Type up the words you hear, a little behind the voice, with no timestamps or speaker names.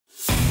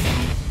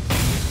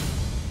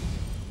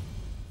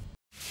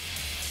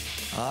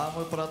А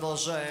мы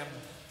продолжаем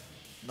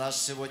наш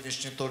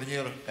сегодняшний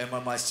турнир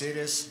ММА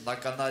Series на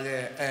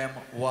канале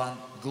M1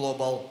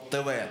 Global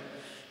TV.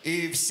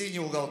 И в синий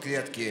угол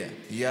клетки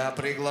я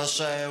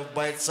приглашаю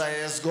бойца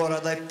из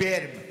города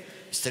Пермь.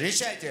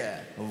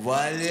 Встречайте,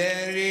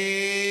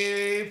 Валерий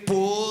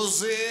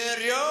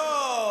Puzyrev.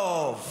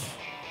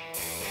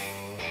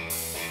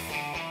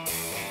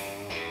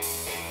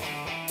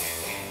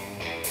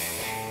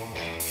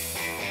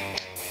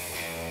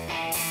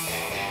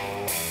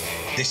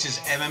 This is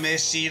MMA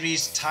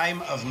Series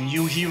Time of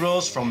New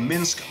Heroes from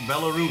Minsk,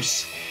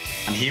 Belarus.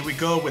 And here we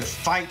go with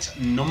fight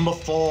number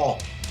 4.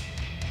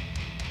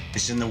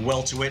 It's in the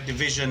welterweight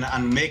division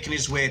and making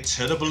his way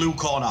to the blue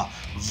corner,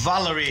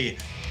 Valery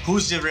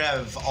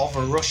Puzyrev of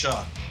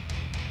Russia.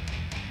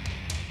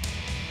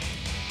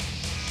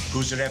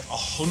 Puzyrev,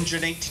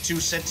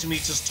 182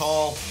 centimeters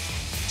tall,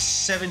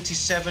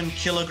 77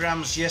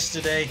 kilograms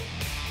yesterday,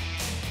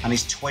 and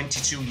he's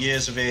 22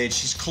 years of age.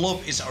 His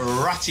club is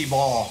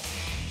Ratibor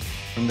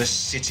from the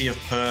city of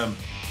Perm.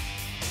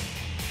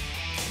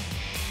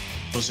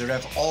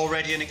 Puzyrev,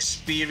 already an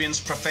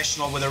experienced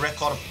professional with a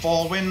record of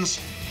 4 wins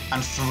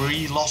and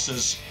 3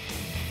 losses.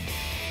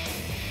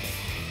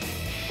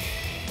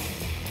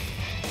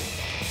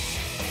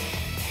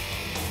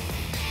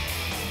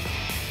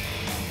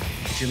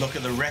 If you look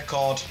at the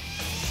record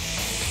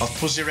of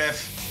Puzyrev,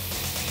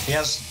 he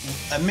has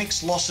a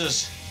mixed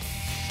losses,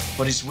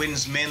 but his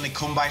wins mainly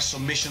come by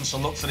submission, so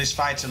look for this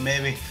fighter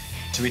maybe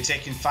to be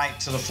taking fight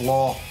to the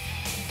floor.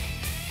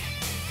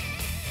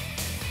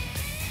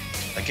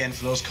 Again,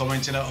 for those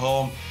commenting at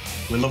home,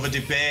 we love a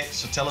debate,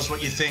 so tell us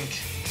what you think.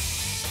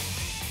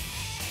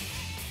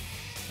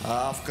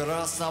 А в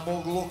красном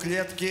углу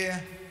клетки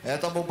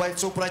этому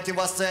бойцу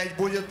противостоять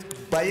будет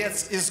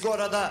боец из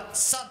города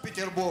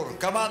Санкт-Петербург,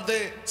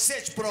 команды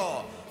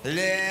Сеть-Про,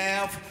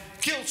 Лев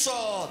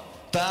Killshot,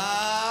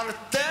 Тартенас.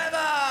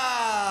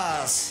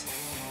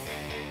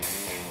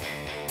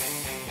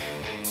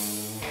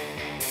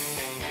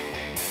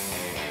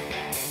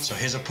 So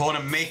his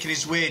opponent making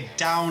his way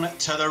down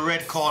to the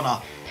red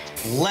corner,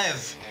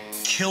 Lev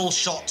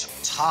Killshot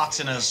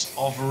Tartenas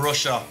of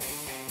Russia.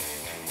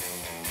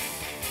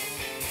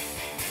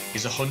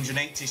 He's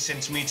 180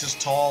 centimeters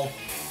tall,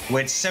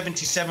 weighed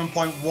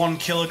 77.1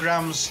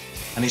 kilograms,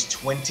 and is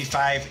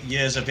 25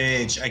 years of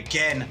age.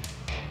 Again,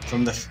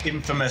 from the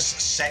infamous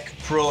SEC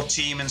Pro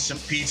team in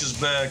St.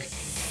 Petersburg.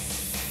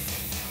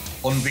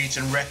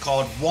 Unbeaten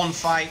record, 1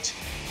 fight,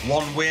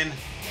 1 win.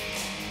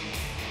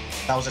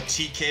 That was a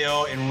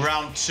TKO in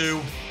round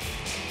 2,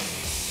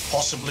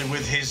 possibly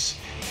with his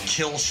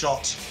kill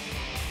shot.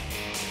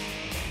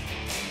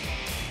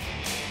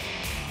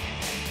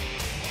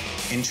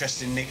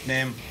 Interesting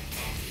nickname,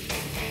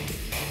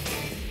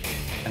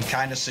 and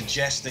kind of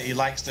suggests that he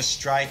likes the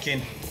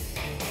striking.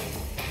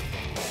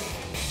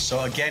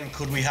 So again,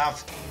 could we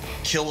have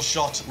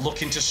Killshot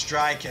looking to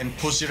strike and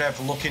Puzyrev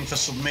looking for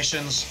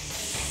submissions,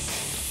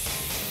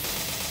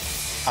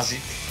 as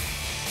it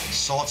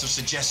sort of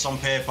suggests on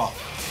paper?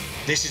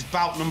 This is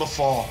bout number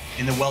 4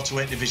 in the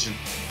welterweight division.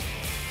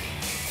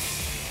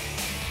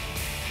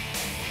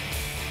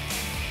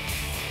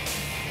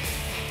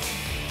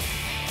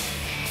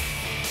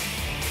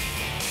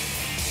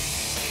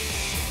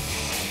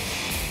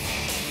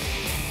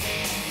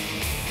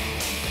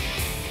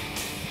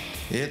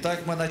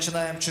 Итак, мы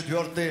начинаем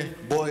 4-й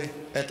бой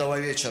этого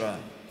вечера.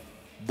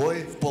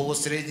 Бой в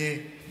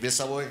полусредней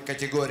весовой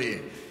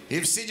категории. И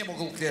в синем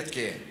углу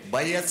клетки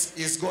боец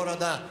из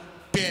города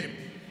Пермь,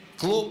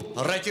 клуб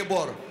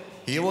Ратибор.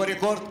 Его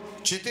рекорд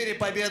 4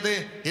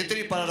 победы и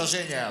 3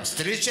 поражения.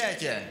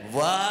 Встречайте,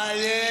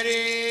 Валерий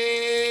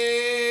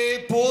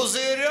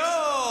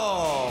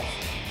Puzyrev.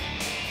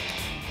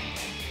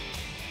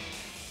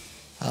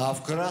 А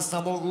в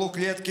красном углу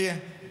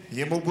клетки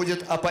ему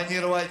будет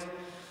оппонировать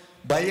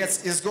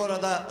боец из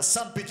города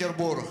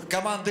Санкт-Петербург,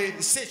 команды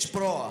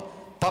Сеть-Про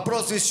по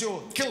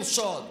прозвищу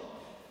Killshot.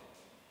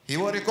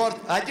 Его рекорд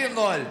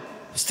 1-0.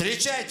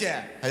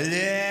 Встречайте,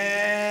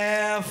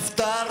 Лев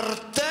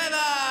Тартенас.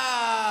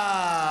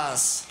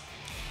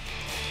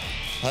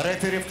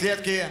 Рефери в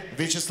клетке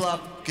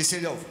Вячеслав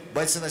Киселев.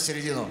 Бойцы на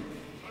середину.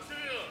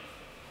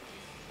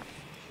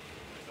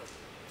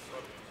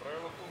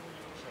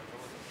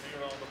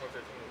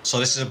 So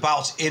this is a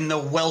bout in the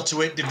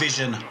welterweight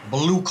division.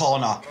 Blue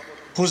corner,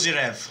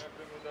 Puzyrev.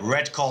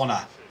 Red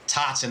corner,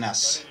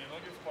 Tartenas.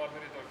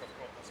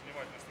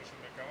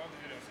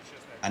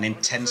 An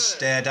intense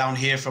stare down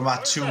here from our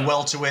 2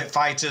 welterweight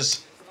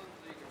fighters.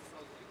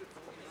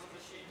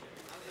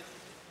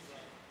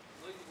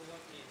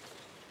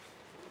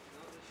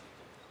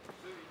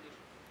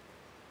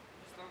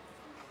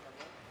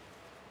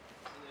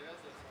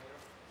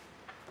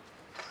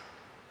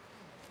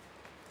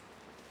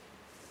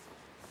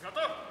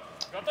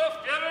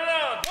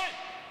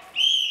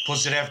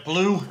 Puzyrev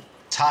blue,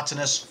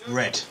 Tartenas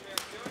red.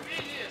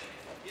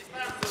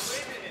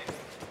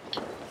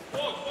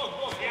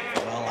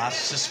 Well, as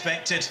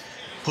suspected,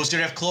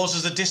 Puzyrev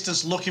closes the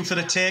distance looking for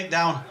the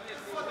takedown.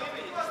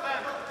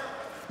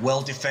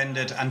 Well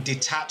defended and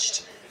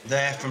detached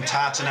there from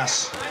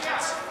Tartenas.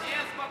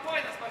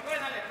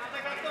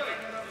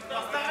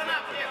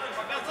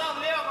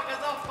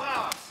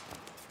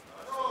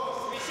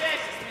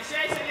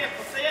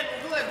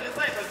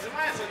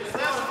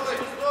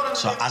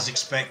 So as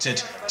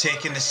expected,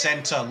 taking the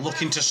center,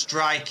 looking to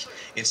strike,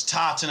 it's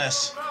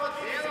Tartenas.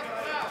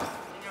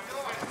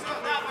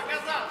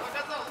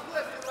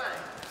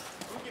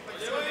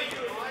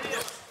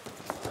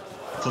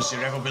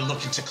 Puzyrev will be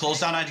looking to close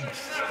down. I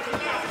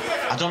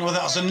don't know whether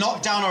that was a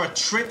knockdown or a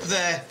trip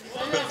there,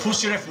 but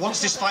Puzyrev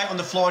wants this fight on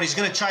the floor and he's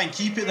going to try and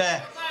keep it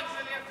there.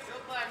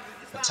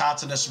 But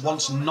Tartenas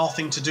wants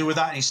nothing to do with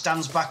that and he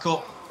stands back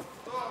up.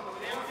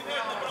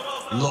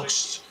 He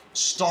looks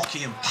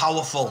stocky and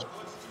powerful.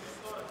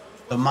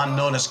 The man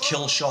known as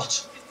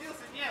Killshot.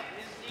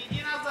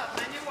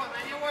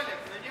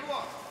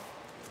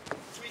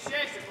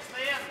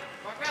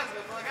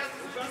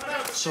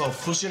 So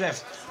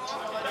Puzyrev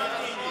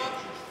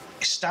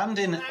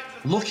standing,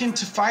 looking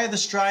to fire the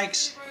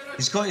strikes.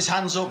 He's got his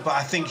hands up, but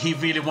I think he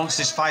really wants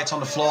this fight on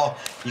the floor.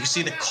 You can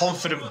see the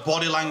confident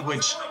body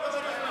language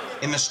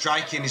in the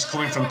striking is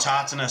coming from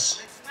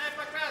Tartenas.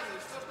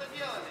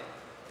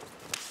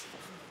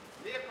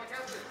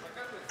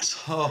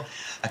 So,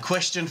 a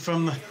question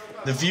from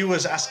the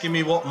viewers asking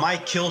me what my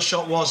kill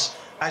shot was.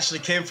 Actually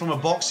came from a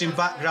boxing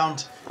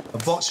background, a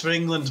box for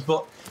England,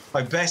 but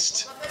my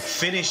best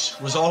finish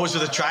was always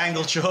with a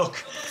triangle choke.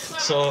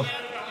 So,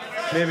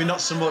 maybe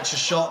not so much a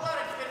shot,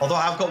 although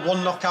I've got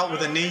one knockout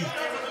with a knee,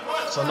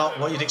 so not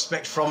what you'd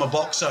expect from a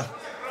boxer.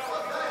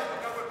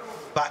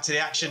 Back to the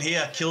action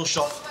here,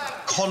 Killshot,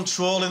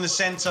 control in the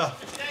center.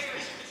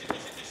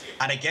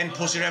 And again,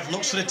 Puzyrev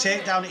looks for the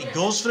takedown, he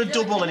goes for the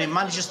double and he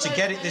manages to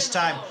get it this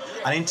time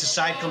and into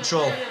side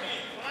control.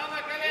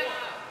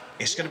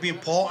 It's going to be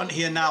important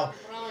here now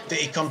that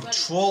he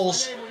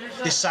controls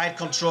this side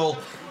control,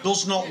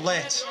 does not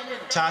let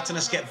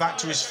Tartenas get back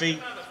to his feet.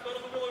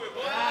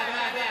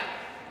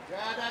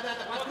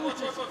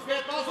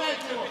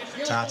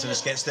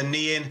 Tartenas gets the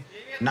knee in.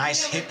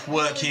 Nice hip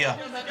work here.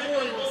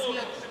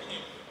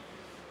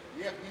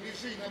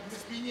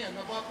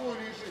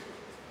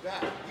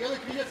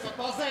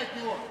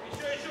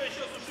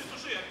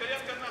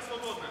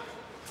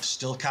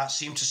 Still can't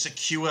seem to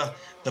secure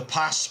the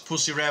pass,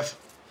 Puzyrev.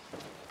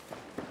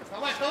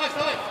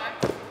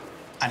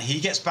 And he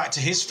gets back to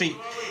his feet.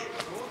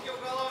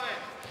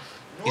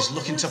 He's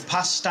looking to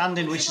pass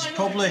standing, which is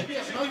probably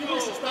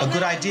a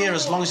good idea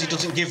as long as he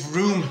doesn't give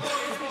room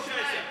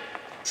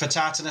for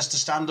Tartenas to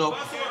stand up.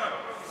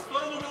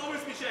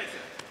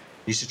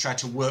 He needs to try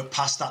to work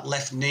past that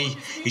left knee.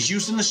 He's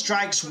using the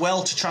strikes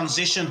well to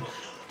transition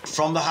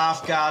from the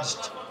half guard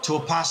to a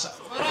pass.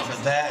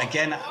 But there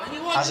again,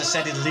 as I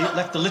said, he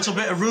left a little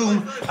bit of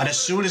room, and as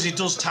soon as he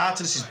does,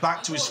 Tartenas is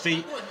back to his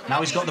feet.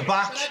 Now he's got the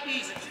back.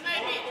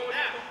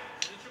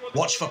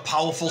 Watch for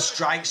powerful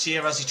strikes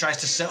here as he tries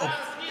to set up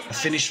a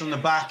finish from the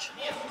back.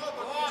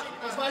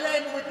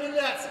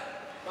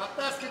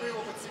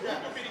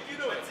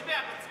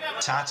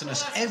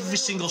 Tartenas, every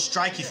single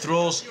strike he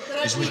throws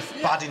is with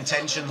bad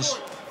intentions.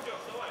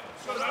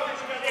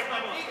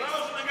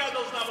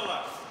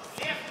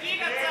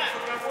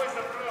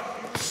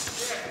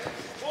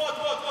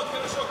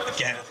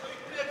 Again,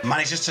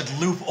 manages to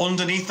loop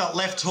underneath that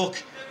left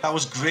hook. That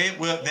was great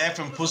work there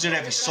from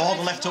Puzyrev. He saw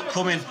the left hook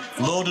coming,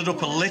 loaded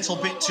up a little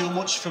bit too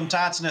much from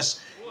Tartenas.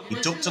 He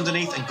ducked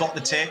underneath and got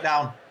the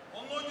takedown.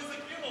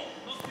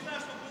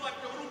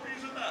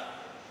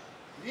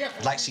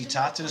 I'd like to see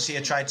Tartenas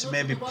here try to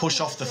maybe push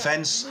off the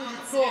fence.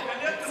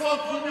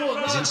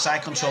 He's in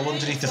side control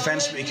underneath the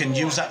fence, but he can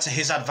use that to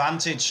his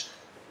advantage.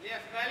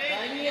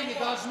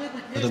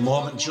 At the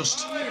moment,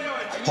 just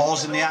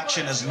pausing the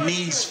action as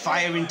knees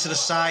firing to the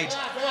side,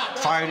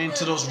 firing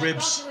into those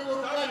ribs.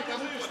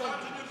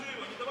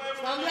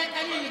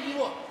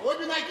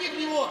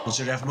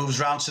 Puzyrev moves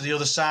round to the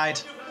other side.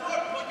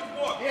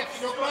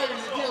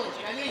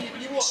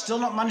 Still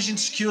not managing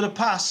to secure the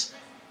pass.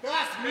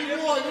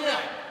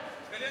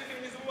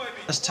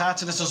 As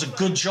Tartenas does a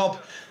good job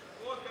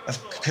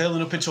of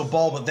curling up into a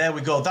ball, but there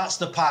we go, that's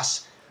the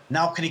pass.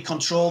 Now can he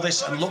control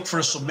this and look for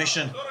a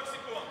submission?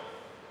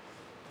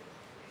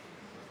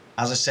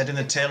 As I said in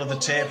the tail of the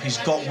tape, he's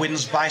got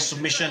wins by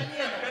submission.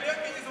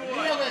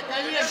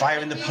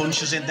 Firing the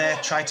punches in there,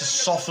 try to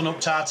soften up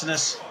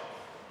Tartenas.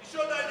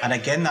 And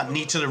again, that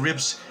knee to the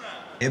ribs.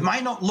 It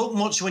might not look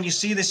much when you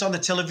see this on the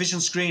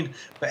television screen,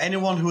 but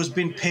anyone who has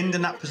been pinned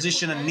in that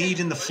position and kneed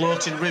in the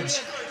floating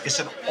ribs, it's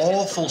an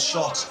awful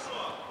shot.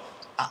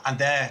 And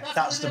there,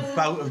 that's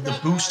the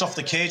boost off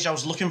the cage I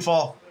was looking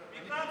for.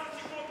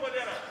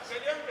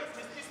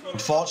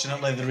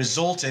 Unfortunately, the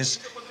result is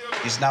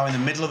he's now in the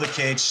middle of the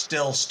cage,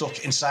 still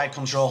stuck in side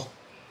control.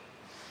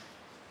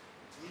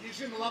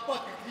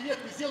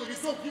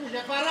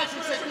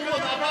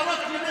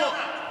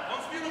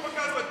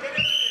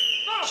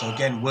 So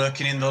again,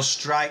 working in those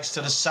strikes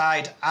to the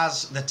side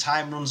as the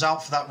time runs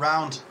out for that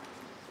round.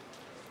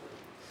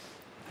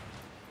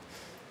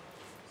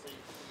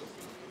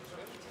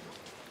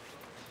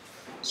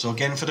 So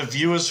again, for the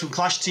viewers from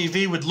Clash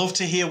TV, we'd love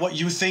to hear what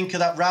you think of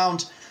that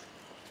round.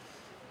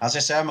 As I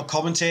say, I'm a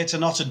commentator,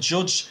 not a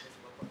judge.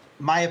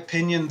 My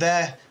opinion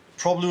there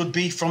probably would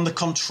be from the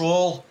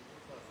control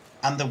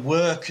and the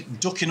work,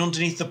 ducking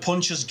underneath the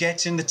punches,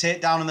 getting the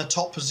takedown in the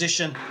top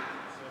position.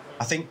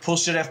 I think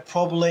Puzyrev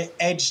probably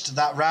edged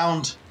that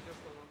round.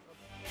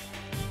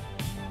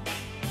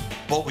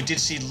 But we did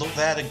see, look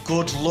there, the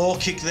good low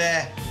kick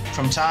there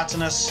from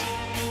Tartenas.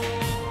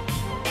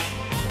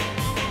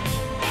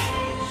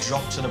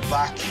 Drop to the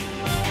back.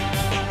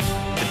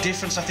 The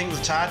difference, I think,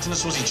 with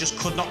Tartenas was he just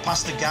could not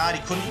pass the guard.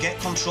 He couldn't get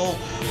control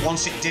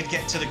once it did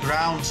get to the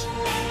ground.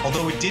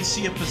 Although we did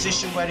see a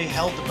position where he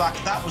held the back.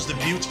 That was the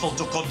beautiful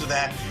duck under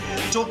there.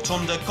 Ducked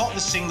under, got the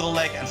single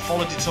leg and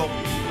followed it up.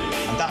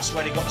 And that's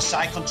where he got the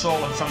side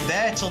control. And from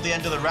there till the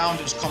end of the round,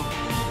 it was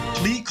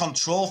complete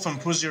control from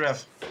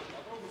Puzyrev.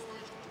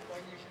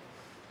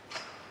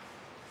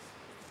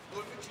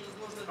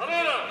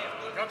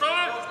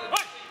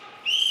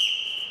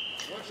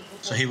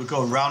 So here we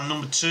go, round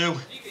number 2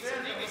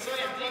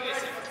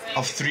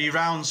 of 3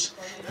 rounds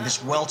in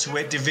this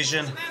welterweight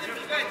division.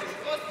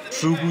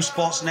 Fubu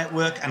Sports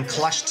Network and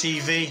Clash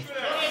TV.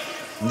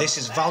 And this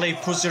is Valery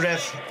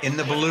Puzyrev in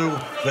the blue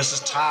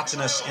versus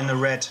Tartenas in the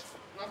red.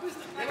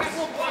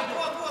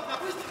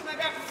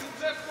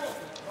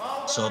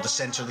 So the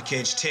centre of the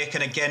cage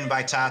taken again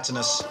by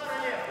Tartenas.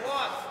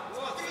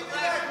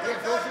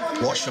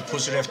 Watch for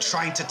Puzyrev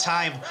trying to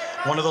time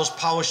one of those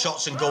power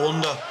shots and go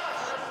under.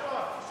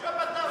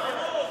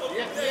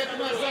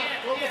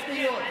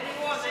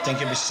 I think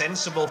it'd be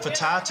sensible for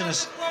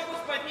Tartenas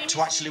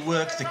to actually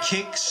work the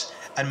kicks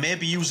and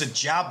maybe use a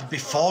jab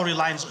before he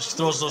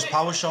throws those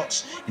power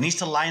shots. He needs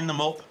to line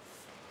them up.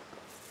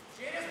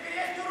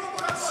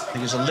 I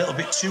think he's a little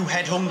bit too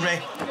head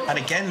hungry. And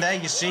again there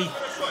you see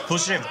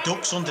Puzyrev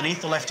ducks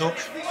underneath the left hook.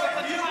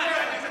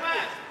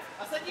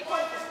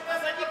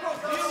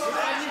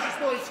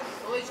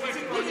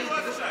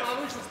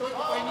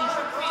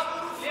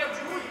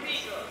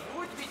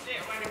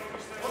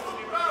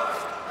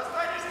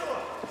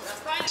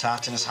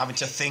 Tartenas having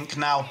to think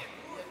now.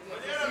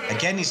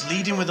 Again, he's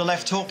leading with the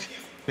left hook,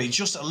 but it's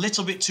just a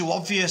little bit too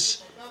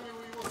obvious.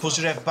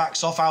 Puzyrev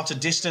backs off out of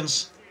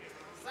distance.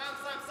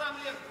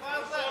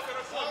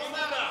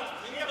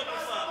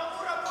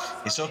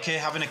 It's okay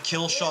having a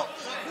kill shot,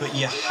 but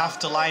you have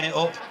to line it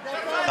up.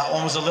 That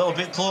one was a little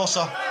bit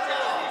closer.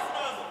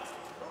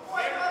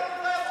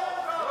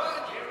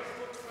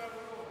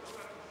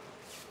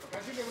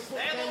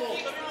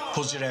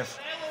 Puzyrev,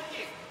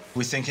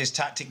 we think his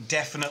tactic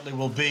definitely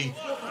will be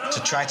to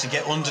try to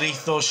get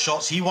underneath those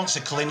shots. He wants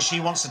a clinch, he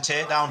wants a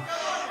takedown.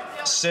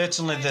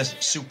 Certainly the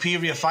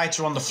superior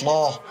fighter on the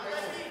floor.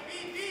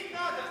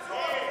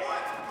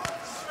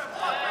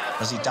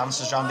 As he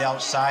dances around the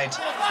outside,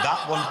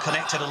 that one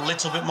connected a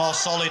little bit more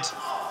solid.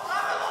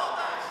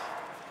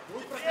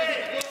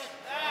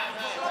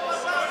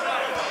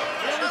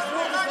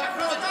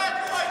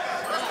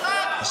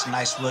 That's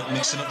nice work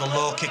mixing up the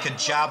low kick, a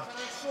jab.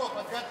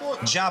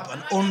 Jab, an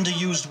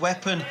underused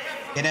weapon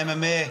in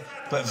MMA,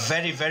 but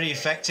very, very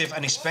effective,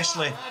 and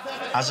especially,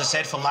 as I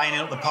said, for lining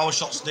up the power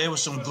shots. There were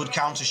some good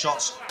counter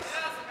shots.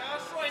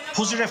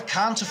 Puzyrev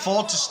can't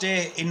afford to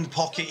stay in the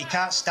pocket. He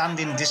can't stand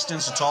in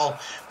distance at all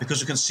because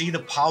we can see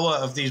the power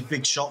of these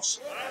big shots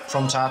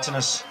from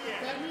Tartenas.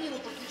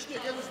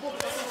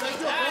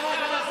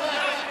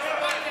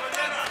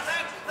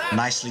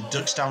 Nicely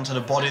ducks down to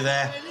the body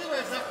there.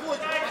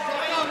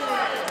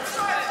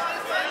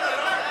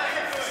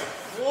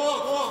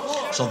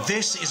 So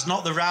this is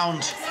not the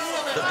round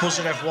that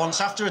Puzyrev wants.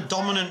 After a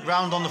dominant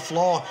round on the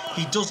floor,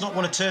 he does not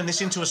want to turn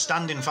this into a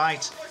standing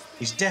fight.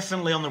 He's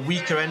definitely on the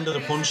weaker end of the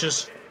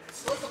punches.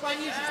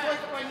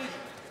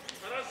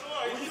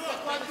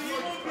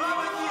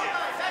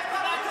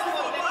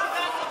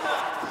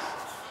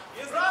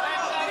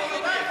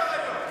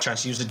 Trying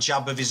to use the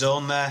jab of his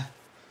own there.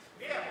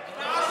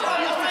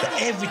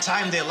 But every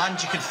time they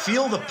land, you can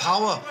feel the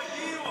power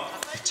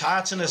of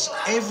Tartenas.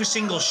 Every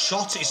single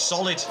shot is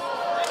solid.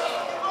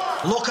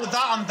 Look at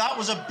that, and that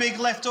was a big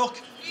left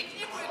hook.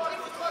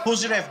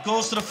 Puzyrev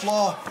goes to the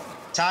floor.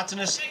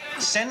 Tartenas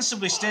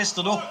sensibly stays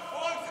stood up,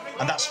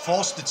 and that's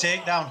forced the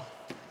takedown.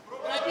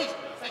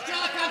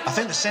 I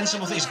think the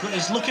sensible thing is good.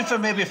 He's looking for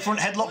maybe a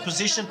front headlock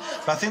position,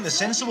 but I think the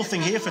sensible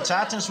thing here for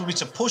Tartenas would be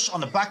to push on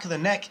the back of the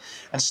neck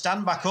and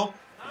stand back up.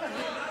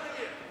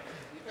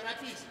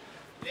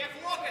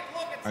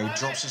 He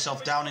drops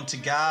himself down into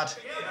guard.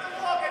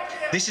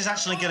 This is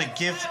actually going to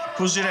give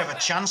Puzyrev a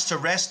chance to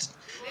rest,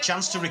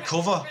 chance to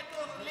recover.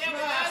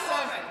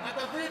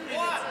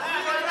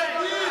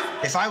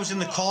 If I was in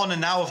the corner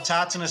now of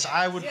Tartenas,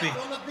 I would be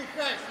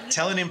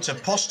telling him to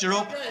posture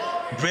up,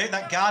 break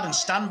that guard and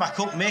stand back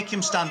up, make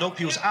him stand up.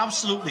 He was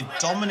absolutely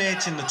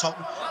dominating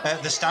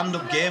the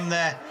stand-up game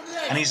there,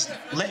 and he's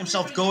let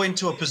himself go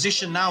into a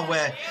position now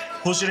where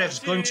Puzyrev's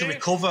going to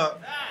recover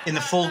in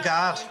the full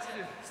guard.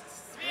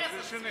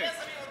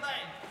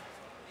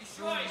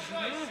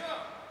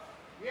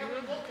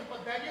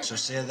 So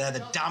see there,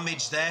 the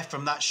damage there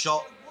from that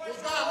shot.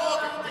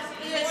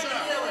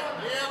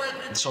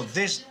 And so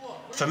this,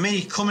 for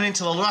me, coming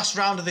into the last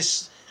round of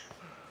this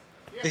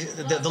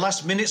the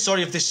last minute,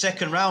 sorry, of this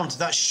second round.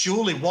 That's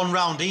surely 1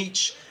 round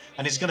each,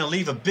 and it's going to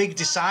leave a big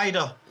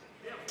decider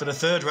for the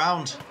third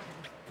round.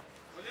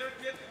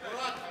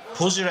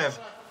 Puzyrev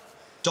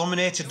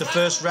dominated the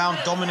first round,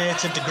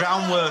 dominated the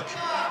groundwork.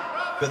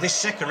 But this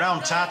second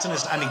round,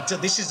 Tartenas,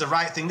 and this is the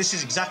right thing. This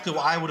is exactly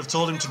what I would have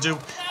told him to do.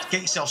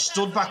 Get yourself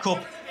stood back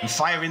up and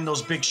fire in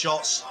those big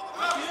shots.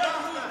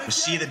 You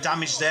see the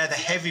damage there, the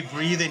heavy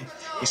breathing.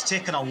 He's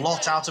taken a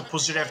lot out of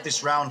Puzyrev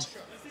this round.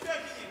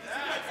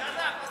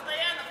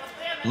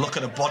 Look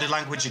at the body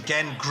language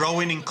again,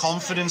 growing in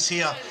confidence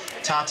here,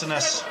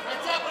 Tartenas.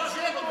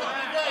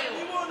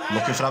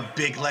 Looking for that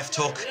big left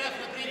hook.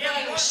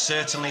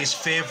 Certainly his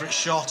favourite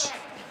shot.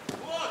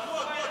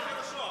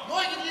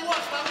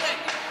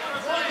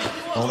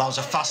 Oh, that was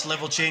a fast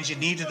level change. He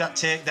needed that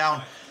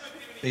takedown.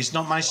 But he's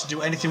not managed to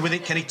do anything with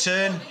it. Can he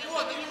turn?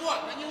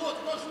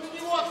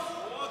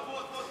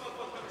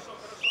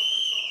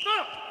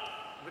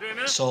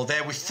 So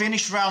there we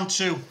finished round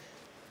 2.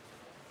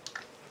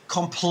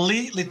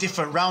 Completely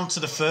different round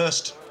to the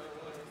first.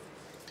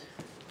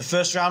 The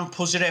first round,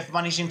 Puzyrev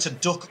managing to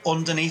duck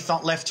underneath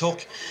that left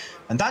hook.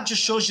 And that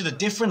just shows you the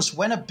difference.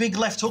 When a big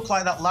left hook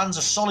like that lands,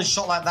 a solid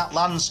shot like that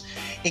lands,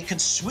 it can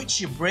switch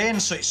your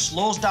brain so it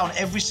slows down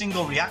every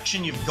single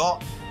reaction you've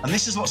got. And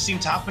this is what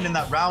seemed to happen in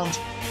that round.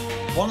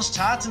 Once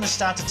Tartenas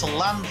started to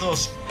land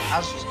those,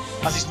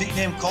 as his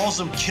nickname calls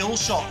them, kill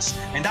shots,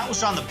 and that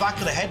was around the back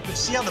of the head, but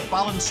see how the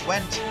balance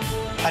went?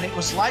 And it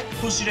was like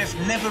Puzyrev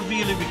never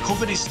really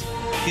recovered his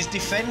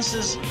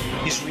defences,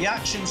 his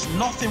reactions.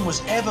 Nothing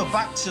was ever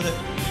back to the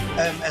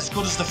as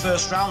good as the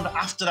first round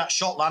after that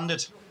shot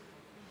landed.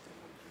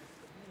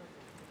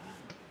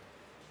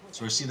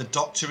 So we see the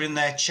doctor in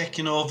there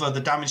checking over the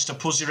damage to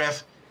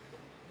Puzyrev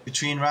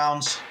between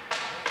rounds.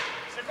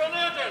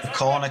 The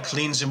corner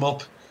cleans him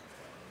up.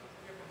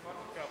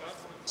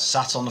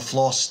 Sat on the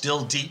floor,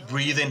 still deep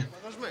breathing.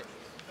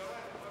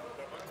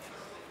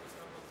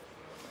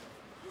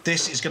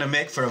 This is going to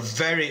make for a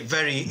very,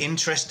 very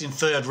interesting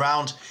third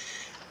round.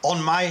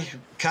 On my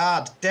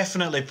card,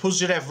 definitely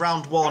Puzyrev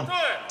round 1,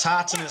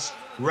 Tartenas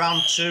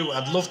round 2.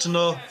 I'd love to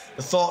know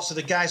the thoughts of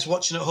the guys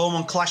watching at home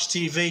on Clash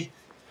TV.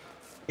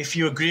 If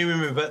you agree with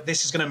me, but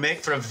this is going to make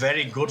for a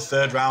very good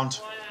third round.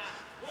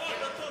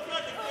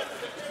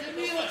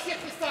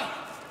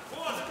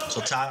 So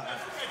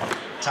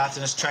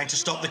Tartenas trying to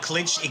stop the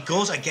clinch. He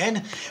goes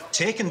again,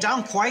 taken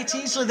down quite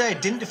easily there.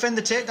 Didn't defend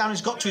the takedown,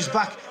 he's got to his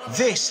back.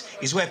 This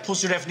is where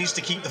Puzyrev needs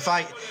to keep the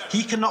fight.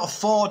 He cannot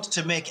afford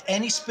to make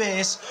any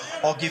space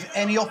or give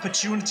any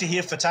opportunity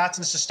here for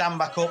Tartenas to stand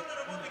back up.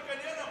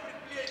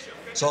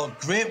 So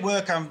great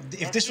work.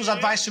 If this was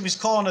advice from his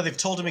corner, they've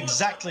told him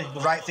exactly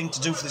the right thing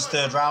to do for this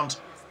third round.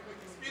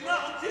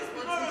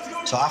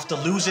 So after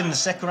losing the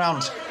second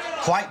round,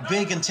 quite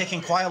big and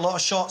taking quite a lot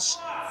of shots,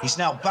 he's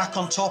now back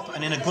on top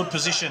and in a good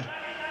position.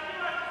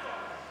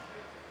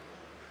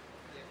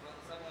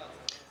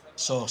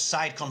 So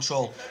side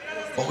control.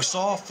 What we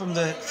saw from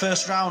the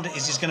first round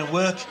is he's going to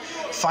work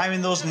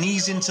firing those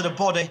knees into the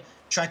body,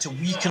 trying to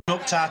weaken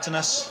up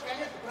Tartenas.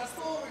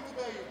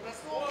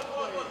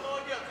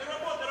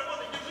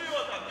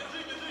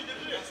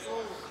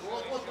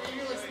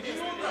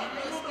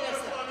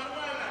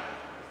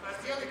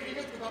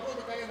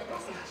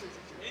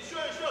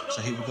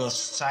 So here we go,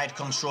 side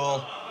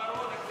control.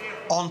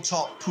 On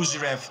top,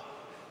 Puzyrev.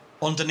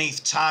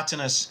 Underneath,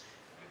 Tartenas.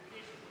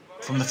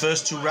 From the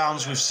first 2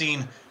 rounds, we've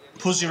seen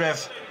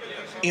Puzyrev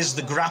is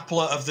the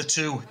grappler of the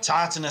two.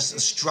 Tartenas, the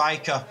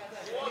striker.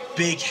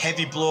 Big,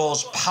 heavy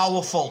blows,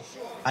 powerful.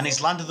 And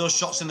he's landed those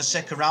shots in the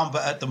second round,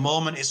 but at the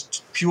moment,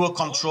 it's pure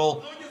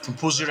control from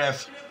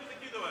Puzyrev.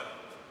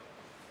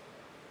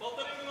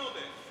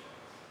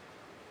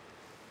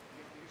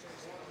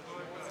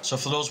 So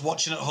for those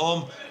watching at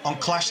home on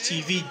Clash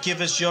TV,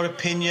 give us your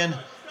opinion.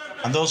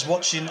 And those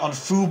watching on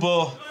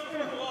Fubo,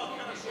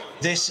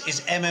 this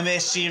is MMA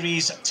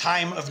Series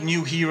Time of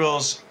New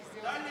Heroes.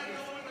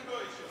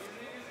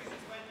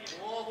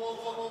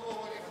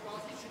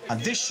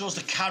 And this shows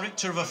the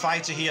character of a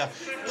fighter here.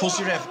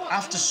 Puzyrev,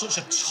 after such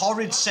a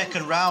torrid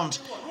second round,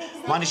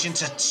 managing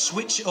to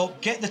switch it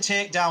up, get the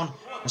takedown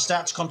and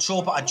start to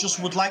control. But I just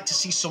would like to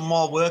see some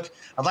more work.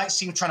 I'd like to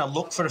see him trying to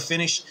look for a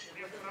finish.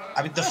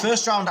 I mean, the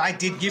first round I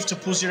did give to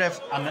Puzyrev,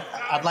 and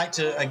I'd like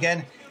to,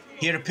 again,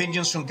 hear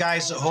opinions from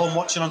guys at home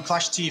watching on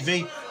Clash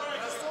TV.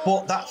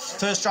 But that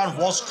first round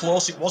was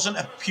close. It wasn't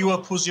a pure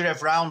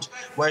Puzyrev round,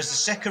 whereas the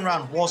second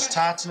round was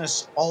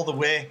Tartenas all the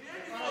way.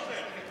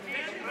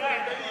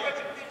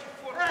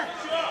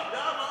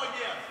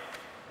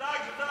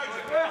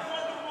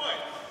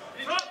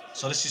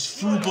 So this is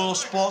Fubo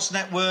Sports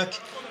Network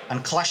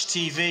and Clash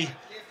TV.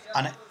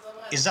 And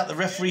is that the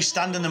referee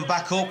standing them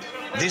back up?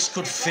 This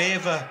could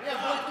favour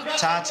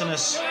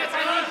Tartenas.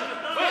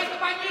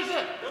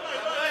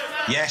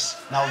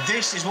 Yes, now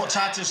this is what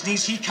Tartenas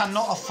needs. He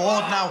cannot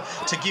afford now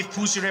to give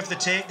Puzyrev the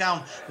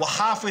takedown. We're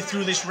halfway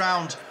through this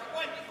round.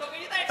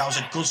 That was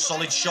a good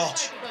solid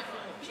shot.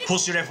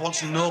 Puzyrev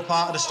wants no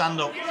part of the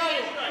stand-up.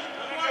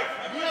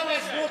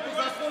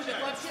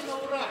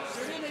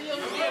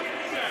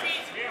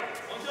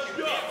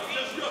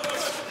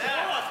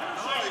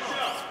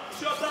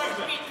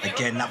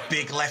 Again, that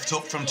big left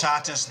hook from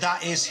Tartenas.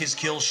 That is his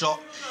kill shot.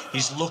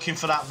 He's looking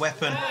for that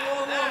weapon.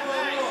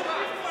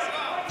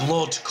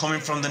 Blood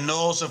coming from the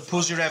nose of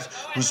Puzyrev,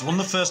 who's won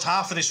the first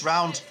half of this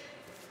round.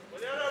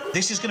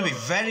 This is going to be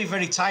very,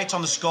 very tight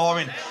on the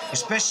scoring,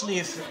 especially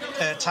if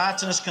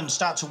Tartenas can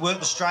start to work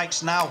the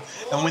strikes now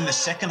and win the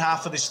second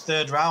half of this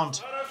third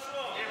round.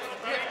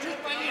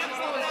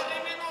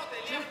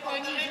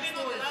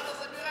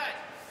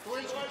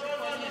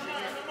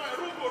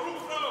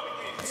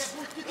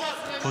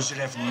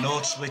 Puzyrev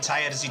noticeably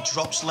tired as he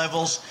drops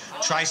levels,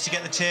 tries to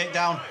get the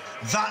takedown.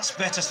 That's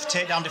better for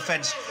takedown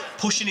defense.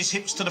 Pushing his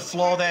hips to the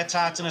floor there,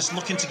 Tartenas,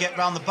 looking to get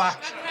round the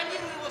back.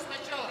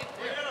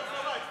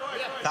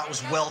 That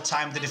was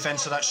well-timed, the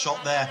defense of that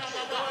shot there.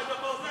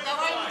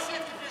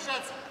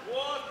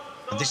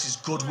 And this is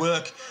good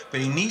work, but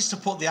he needs to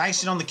put the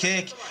icing on the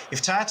cake.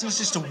 If Tartenas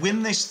is to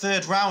win this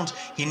third round,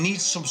 he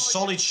needs some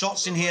solid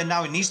shots in here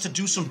now. He needs to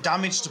do some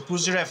damage to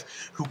Puzyrev,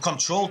 who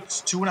controlled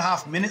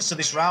 2.5 minutes of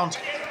this round.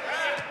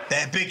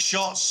 They're big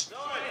shots.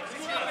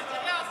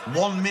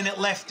 1 minute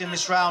left in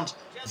this round.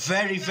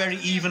 Very, very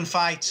even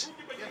fight.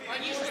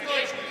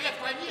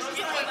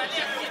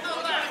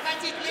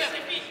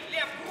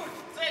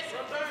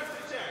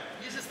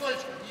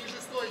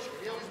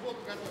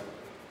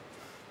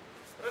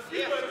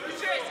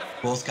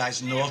 Both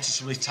guys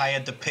noticeably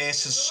tired. The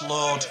pace has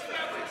slowed.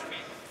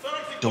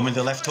 Dummy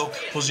the left hook.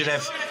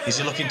 Puzyrev, is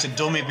he looking to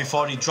dummy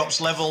before he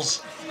drops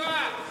levels?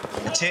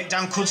 The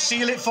takedown could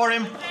seal it for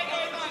him.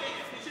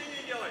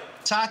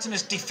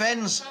 Tartenas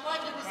defends.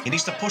 He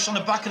needs to push on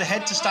the back of the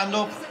head to stand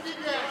up.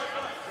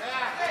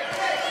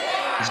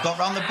 He's got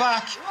round the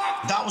back.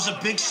 That was a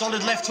big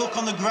solid left hook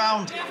on the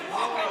ground.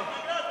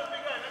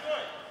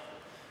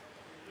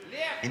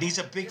 He needs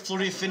a big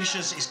flurry of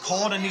finishes. His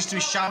corner needs to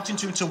be shouting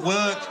to him to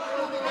work.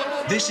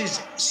 This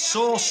is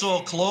so,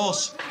 so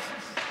close.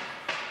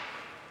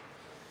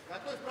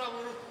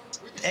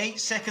 8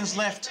 seconds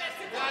left.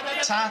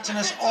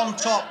 Tartenas on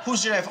top,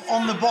 Puzyrev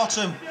on the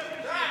bottom.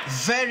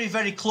 Very,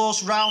 very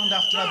close round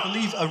after, I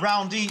believe, a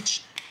round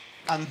each.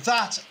 And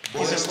that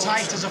is as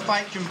tight as a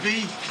fight can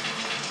be.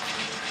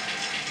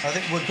 I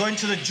think we're going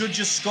to the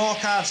judges'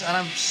 scorecards, and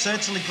I'm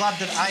certainly glad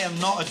that I am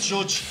not a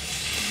judge.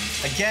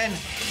 Again,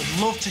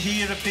 would love to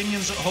hear your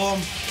opinions at home.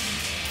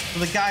 For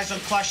the guys on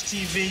Clash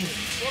TV,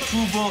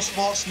 Fubo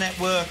Sports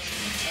Network,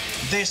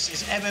 this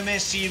is MMA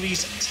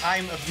Series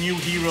Time of New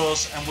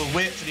Heroes, and we'll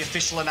wait for the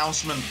official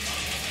announcement.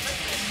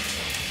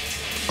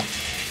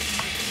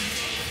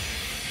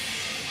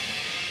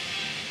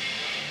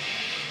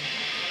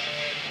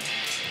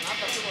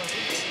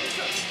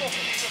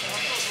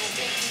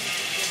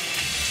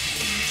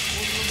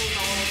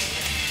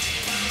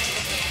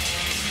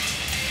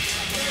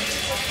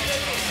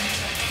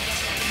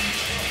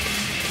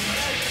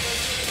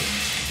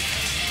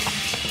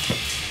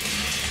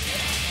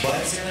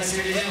 Бойцы на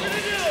середину.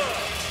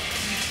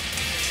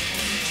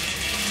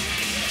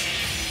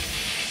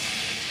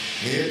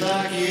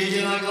 Итак,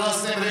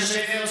 единогласным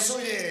решением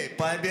судей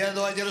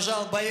победу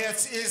одержал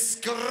боец из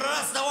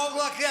красного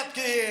угла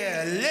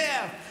клетки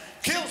Лев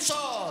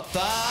Killshot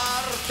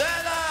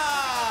Tartenas.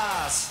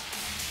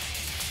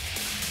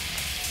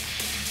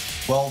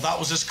 Well, that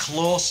was as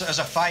close as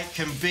a fight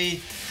can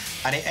be,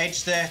 and it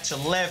edged there to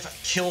Lev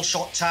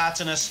Killshot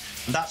Tartenas,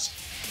 and that's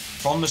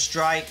from the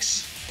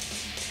strikes.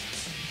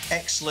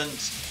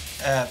 Excellent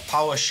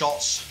power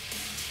shots